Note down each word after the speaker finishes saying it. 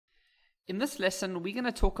In this lesson, we're going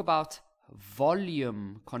to talk about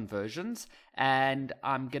volume conversions, and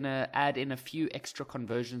I'm going to add in a few extra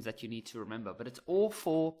conversions that you need to remember, but it's all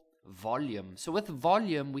for volume. So with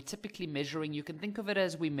volume, we're typically measuring, you can think of it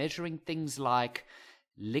as we're measuring things like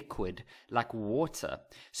liquid, like water.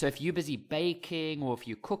 So if you're busy baking or if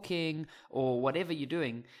you're cooking or whatever you're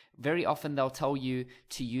doing, very often they'll tell you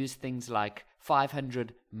to use things like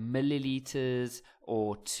 500 milliliters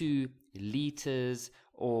or 2 liters,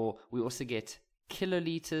 or we also get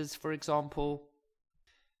kiloliters, for example.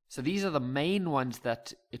 So these are the main ones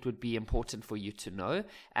that it would be important for you to know,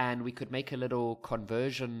 and we could make a little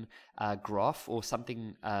conversion graph or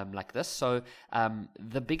something like this. So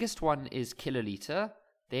the biggest one is kiloliter,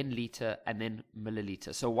 then liter, and then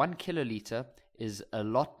milliliter. So 1 kiloliter is a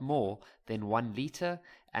lot more than 1 liter,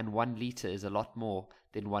 and 1 liter is a lot more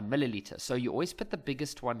than 1 milliliter. So you always put the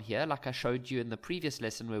biggest one here, like I showed you in the previous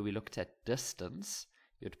lesson where we looked at distance.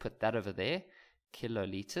 You'd put that over there,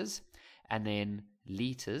 kiloliters, and then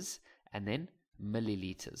liters, and then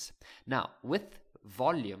milliliters. Now, with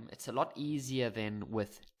volume, it's a lot easier than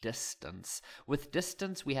with distance. With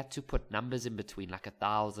distance, we had to put numbers in between, like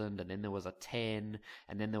 1,000, and then there was a 10,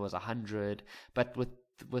 and then there was 100. But with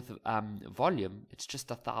volume, it's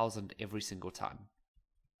just 1,000 every single time.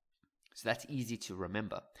 So that's easy to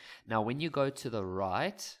remember. Now, when you go to the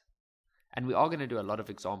right, and we are going to do a lot of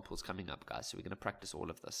examples coming up, guys, so we're going to practice all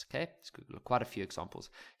of this, okay? It's quite a few examples.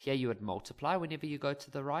 Here you would multiply whenever you go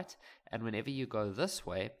to the right, and whenever you go this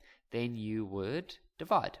way, then you would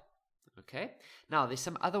divide, okay? Now, there's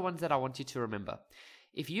some other ones that I want you to remember.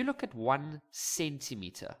 If you look at 1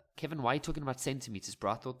 centimeter, Kevin, why are you talking about centimeters,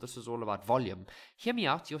 bro? I thought this was all about volume. Hear me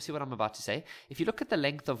out, you'll see what I'm about to say. If you look at the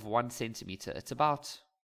length of 1 centimeter, it's about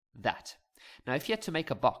that. Now, if you had to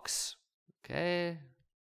make a box, okay,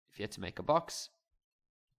 if you had to make a box,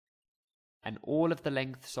 and all of the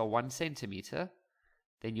lengths are 1 centimeter,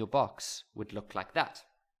 then your box would look like that.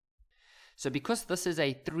 So because this is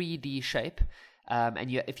a 3D shape,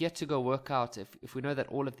 and if you had to go work out, if we know that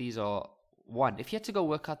all of these are 1, if you had to go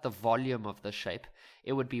work out the volume of the shape,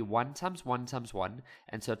 it would be 1 times 1 times 1,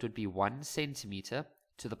 and so it would be 1 centimeter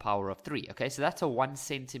to the power of 3. Okay, so that's a 1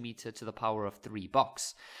 centimeter to the power of 3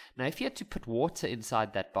 box. Now, if you had to put water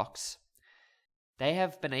inside that box, they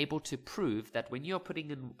have been able to prove that when you're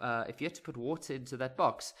putting in, if you had to put water into that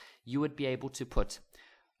box, you would be able to put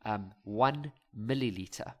 1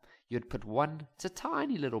 milliliter. You'd put one, it's a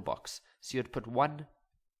tiny little box, so you'd put 1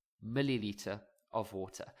 milliliter of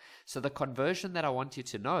water. So the conversion that I want you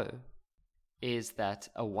to know is that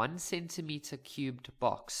a 1 centimeter cubed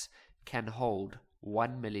box can hold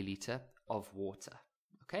 1 milliliter of water,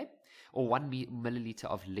 okay? Or 1 milliliter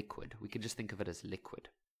of liquid. We can just think of it as liquid.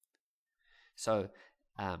 So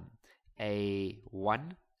a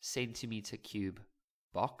 1 centimeter cube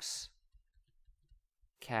box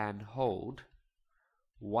can hold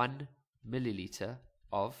 1 milliliter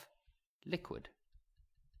of liquid.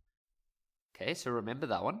 Okay, so remember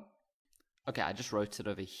that one. Okay, I just wrote it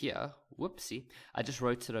over here. Whoopsie. I just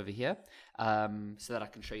wrote it over here so that I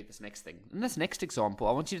can show you this next thing. In this next example,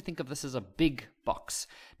 I want you to think of this as a big box.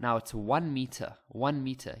 Now, it's 1 meter. 1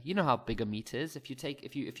 meter. You know how big a meter is.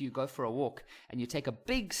 If you go for a walk and you take a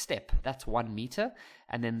big step, that's 1 meter.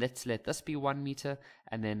 And then let's let this be 1 meter.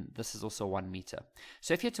 And then this is also 1 meter.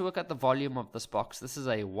 So if you had to work out the volume of this box, this is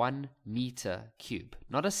a 1 meter cube.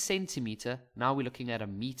 Not a centimeter. Now we're looking at a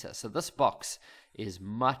meter. So this box is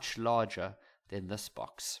much larger than this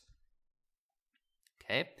box.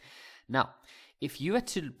 Okay, now if you had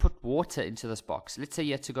to put water into this box, let's say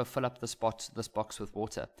you had to go fill up this box with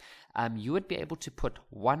water, you would be able to put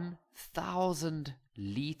 1,000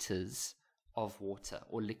 liters of water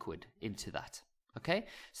or liquid into that. Okay,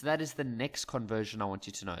 so that is the next conversion I want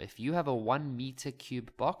you to know. If you have a 1 meter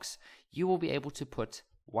cube box, you will be able to put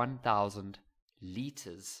 1,000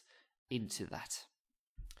 liters into that.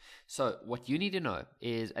 So what you need to know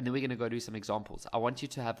is, and then we're going to go do some examples. I want you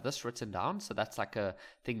to have this written down. So that's like a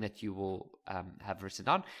thing that you will have written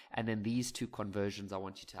down. And then these 2 conversions I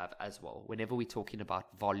want you to have as well, whenever we're talking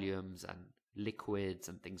about volumes and liquids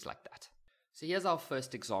and things like that. So here's our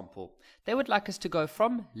first example. They would like us to go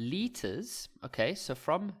from liters, okay, so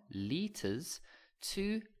from liters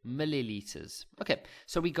to milliliters. Okay,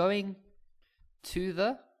 so we're going to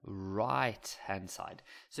the right-hand side.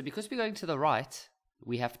 So because we're going to the right,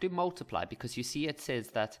 we have to multiply, because you see it says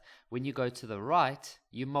that when you go to the right,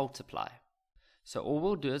 you multiply. So all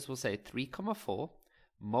we'll do is we'll say 3,4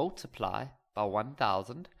 multiply by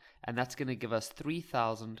 1,000, and that's going to give us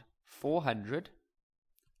 3,400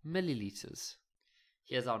 milliliters.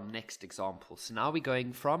 Here's our next example. So now we're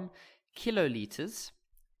going from kiloliters,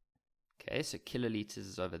 Okay, so kiloliters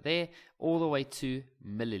is over there, all the way to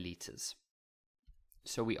milliliters.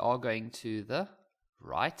 So we are going to the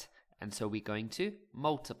right, and so we're going to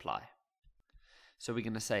multiply. So we're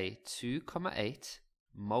going to say 2,8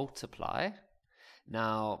 multiply.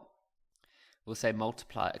 Now, we'll say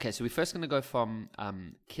multiply. Okay, so we're first going to go from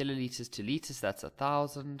kiloliters to liters, that's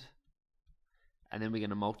 1,000. And then we're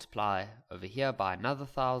going to multiply over here by another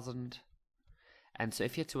 1,000. And so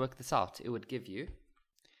if you had to work this out, it would give you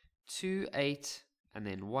 2,8, and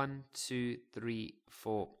then 1, 2, 3,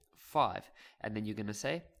 4, 5. And then you're going to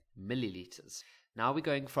say milliliters. Now we're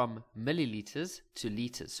going from milliliters to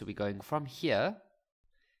liters. So we're going from here,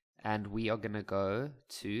 and we are going to go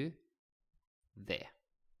to there.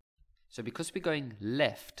 So because we're going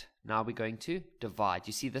left, now we're going to divide.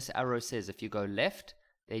 You see this arrow says if you go left,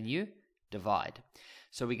 then you divide.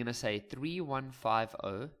 So we're going to say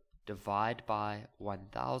 3,150 divide by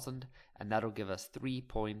 1,000, and that'll give us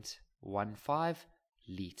 3.15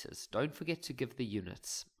 liters. Don't forget to give the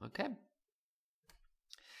units, okay?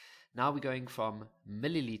 Now we're going from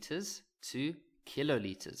milliliters to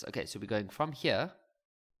kiloliters. Okay, so we're going from here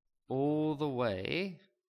all the way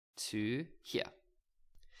to here.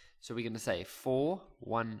 So we're going to say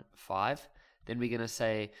 415, then we're going to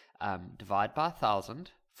say divide by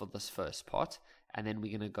 1,000 for this first part, and then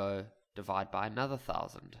we're going to go divide by another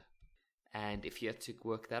 1,000. And if you had to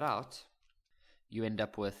work that out, you end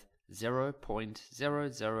up with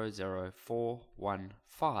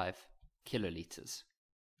 0.000415 kiloliters.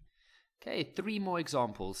 Okay, 3 more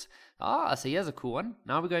examples. So here's a cool one.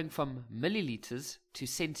 Now we're going from milliliters to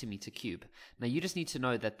centimeter cube. Now you just need to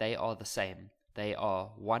know that they are the same. They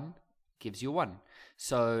are 1 gives you 1.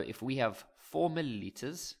 So if we have 4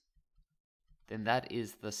 milliliters, then that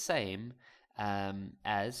is the same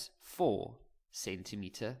as 4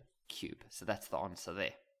 centimeter cube. So that's the answer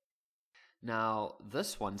there. Now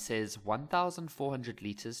this one says 1,400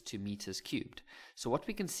 liters to meters cubed. So what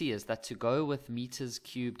we can see is that to go with meters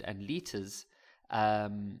cubed and liters,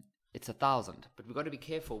 it's 1,000. But we've got to be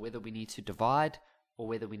careful whether we need to divide or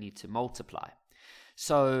whether we need to multiply.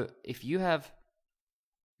 So if you have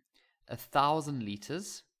 1,000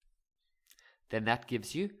 liters, then that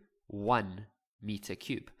gives you 1 meter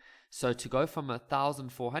cube. So to go from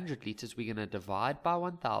 1,400 liters, we're going to divide by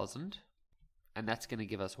 1,000, and that's going to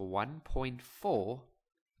give us 1.4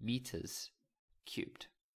 meters cubed.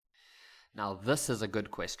 Now this is a good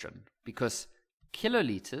question because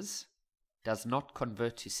kiloliters does not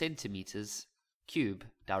convert to centimeters cube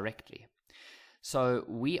directly. So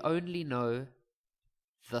we only know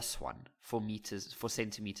this one for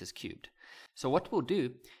centimeters cubed. So what we'll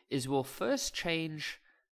do is we'll first change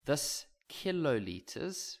this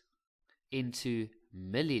kiloliters into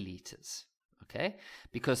milliliters, okay?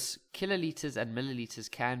 Because kiloliters and milliliters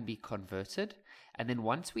can be converted, and then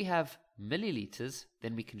once we have milliliters,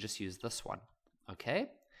 then we can just use this one, okay?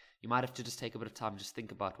 You might have to just take a bit of time, just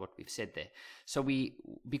think about what we've said there. So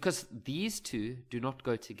because these two do not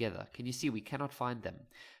go together, can you see we cannot find them?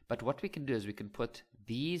 But what we can do is we can put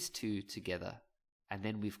these two together, and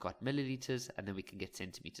then we've got milliliters, and then we can get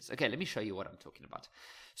centimeters. Okay, let me show you what I'm talking about.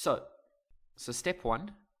 So step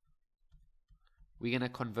 1, we're going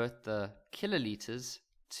to convert the kiloliters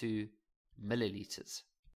to milliliters.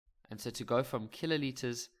 And so to go from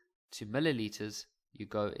kiloliters to milliliters, you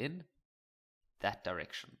go in that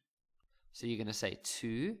direction. So you're going to say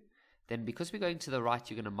 2. Then because we're going to the right,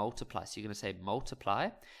 you're going to multiply. So you're going to say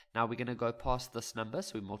multiply. Now we're going to go past this number.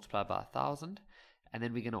 So we multiply by 1,000. And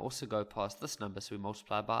then we're going to also go past this number. So we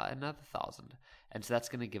multiply by another 1,000. And so that's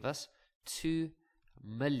going to give us 2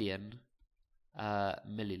 million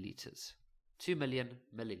milliliters. 2 million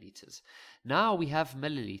milliliters. Now we have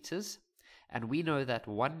milliliters, and we know that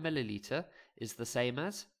 1 milliliter is the same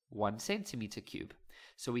as 1 centimeter cube.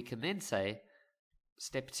 So we can then say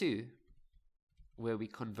step 2, where we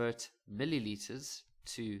convert milliliters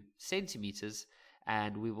to centimeters,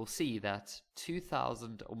 and we will see that 2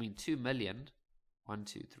 million, 1,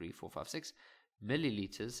 2, 3, 4, 5, 6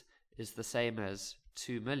 milliliters is the same as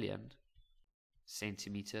 2 million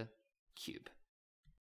centimeter cube.